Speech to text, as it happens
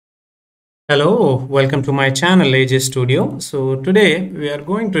Hello, welcome to my channel AJ Studio. So today we are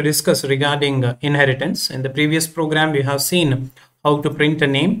going to discuss regarding inheritance. In the previous program we have seen how to print a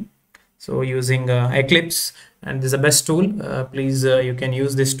name. So using Eclipse, and this is the best tool. Please you can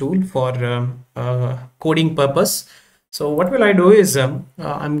use this tool for coding purpose. So what will I do is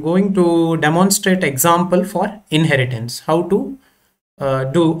I'm going to demonstrate example for inheritance, how to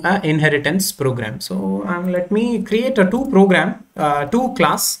do a inheritance program. So let me create a two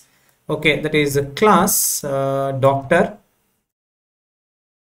class. Okay, that is a class doctor.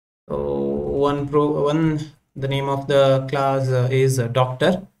 So the name of the class is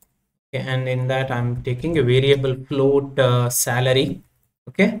doctor. Okay, and in that I'm taking a variable float salary.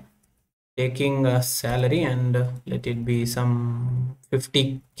 Okay, taking a salary and let it be some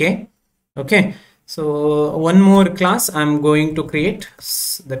 50k. Okay, so one more class I'm going to create,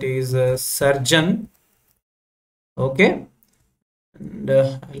 that is surgeon. Okay, and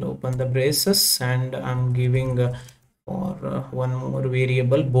I'll open the braces and I'm giving for one more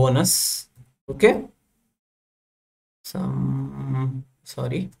variable bonus. Okay,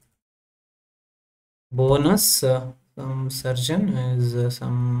 bonus some surgeon is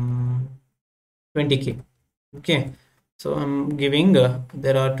some 20k. Okay, so I'm giving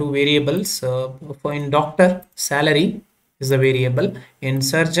there are two variables for in doctor salary is a variable, in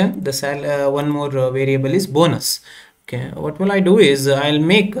surgeon the one more variable is bonus. Okay, what will I do is I'll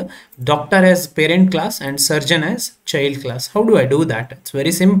make doctor as parent class and surgeon as child class. How do I do that? It's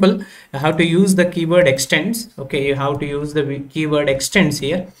very simple. You have to use the keyword extends. Okay, you have to use the keyword extends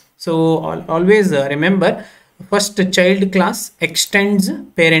here. So always remember, first child class extends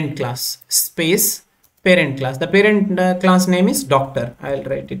parent class space parent class. The parent class name is doctor. I'll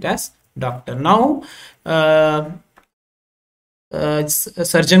write it as doctor. Now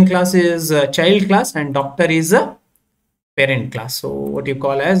surgeon class is child class and doctor is a parent class. So what you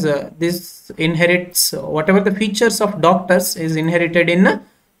call as this inherits whatever the features of doctors is inherited in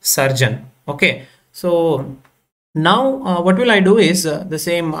surgeon. Okay, so now what will I do is the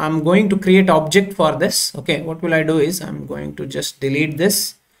same, I'm going to create object for this. Okay, what will I do is I'm going to just delete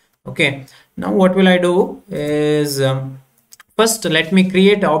this. Okay, now what will I do is first let me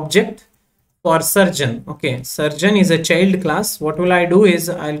create object for surgeon. Okay, surgeon is a child class. What will I do is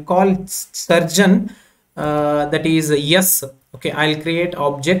I'll call surgeon that is yes. Okay, I'll create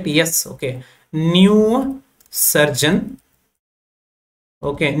object yes. Okay, new surgeon.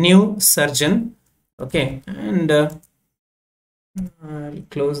 Okay, new surgeon. Okay, and I'll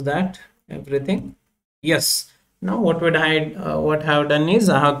close that everything. Yes. Now what I have done is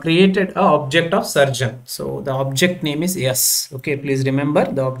I have created an object of surgeon. So the object name is yes. Okay, please remember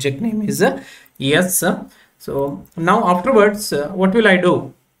the object name is yes. So now afterwards what will I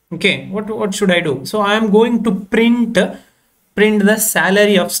do? Okay, what should I do? So I am going to print the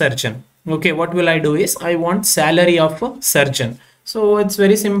salary of surgeon. Okay, what will I do is I want salary of surgeon. So it's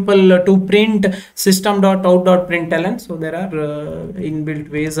very simple to print system.out.println. So there are inbuilt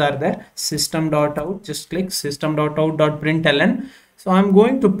ways are there. System.out, just click system.out.println. So I'm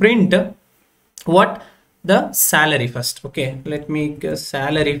going to print what? The salary first. Okay, let me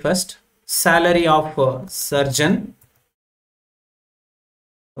salary first. Salary of surgeon.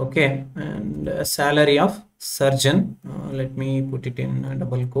 Okay, and salary of surgeon. Let me put it in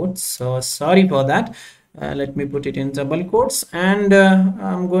double quotes. So sorry for that. Let me put it in double quotes, and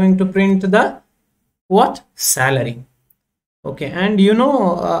I'm going to print the what? Salary. Okay, and you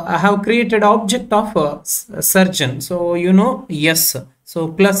know I have created object of surgeon. So you know yes. So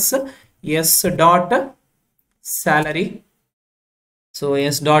plus yes dot salary. So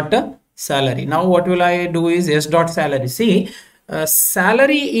yes dot salary. Now what will I do is yes dot salary. See,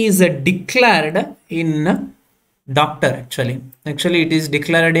 salary is declared in doctor. Actually it is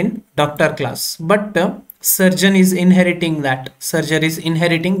declared in doctor class, but surgeon is inheriting that. Surgeon is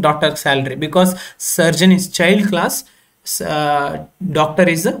inheriting doctor salary because surgeon is child class, doctor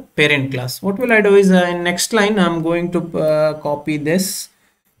is a parent class. What will I do is in next line I'm going to copy this.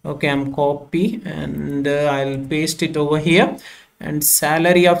 Okay, I'm copy and I'll paste it over here, and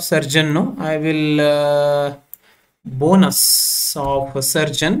salary of surgeon, no, I will bonus of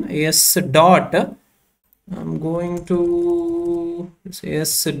surgeon yes dot, I'm going to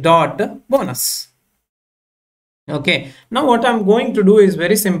yes dot bonus. Okay, now what I'm going to do is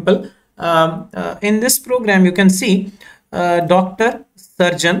very simple. In this program you can see doctor,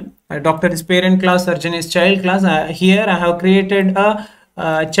 surgeon, doctor is parent class, surgeon is child class. Here I have created a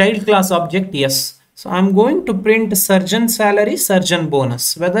child class object yes. So I'm going to print surgeon salary, surgeon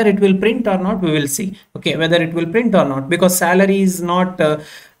bonus. Whether it will print or not, we will see. Okay, whether it will print or not, because salary is not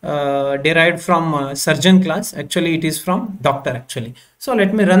derived from surgeon class. Actually it is from doctor actually. So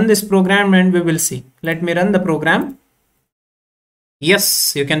let me run this program and we will see. Let me run the program.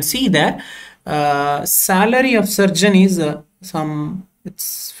 Yes, you can see that salary of surgeon is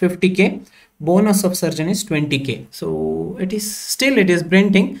it's 50k, bonus of surgeon is 20k. So it is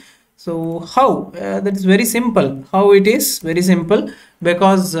printing. So how? That is very simple. How it is? Very simple,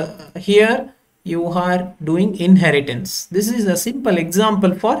 because here you are doing inheritance. This is a simple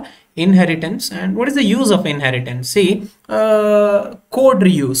example for inheritance. And what is the use of inheritance? See, code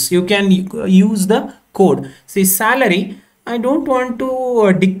reuse. You can use the code. See, salary, I don't want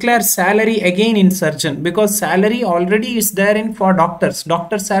to declare salary again in surgeon, because salary already is there in for doctors.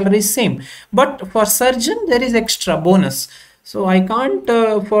 Doctor salary is same, but for surgeon there is extra bonus. So I can't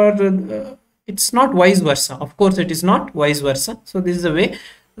it's not vice versa. Of course it is not vice versa. So this is the way.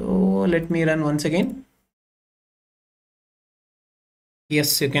 So let me run once again.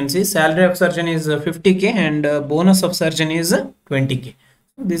 Yes, you can see salary of surgeon is 50k and bonus of surgeon is 20k.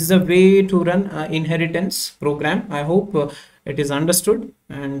 This is a way to run inheritance program. I hope it is understood,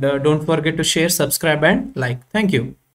 and don't forget to share, subscribe and like. Thank you.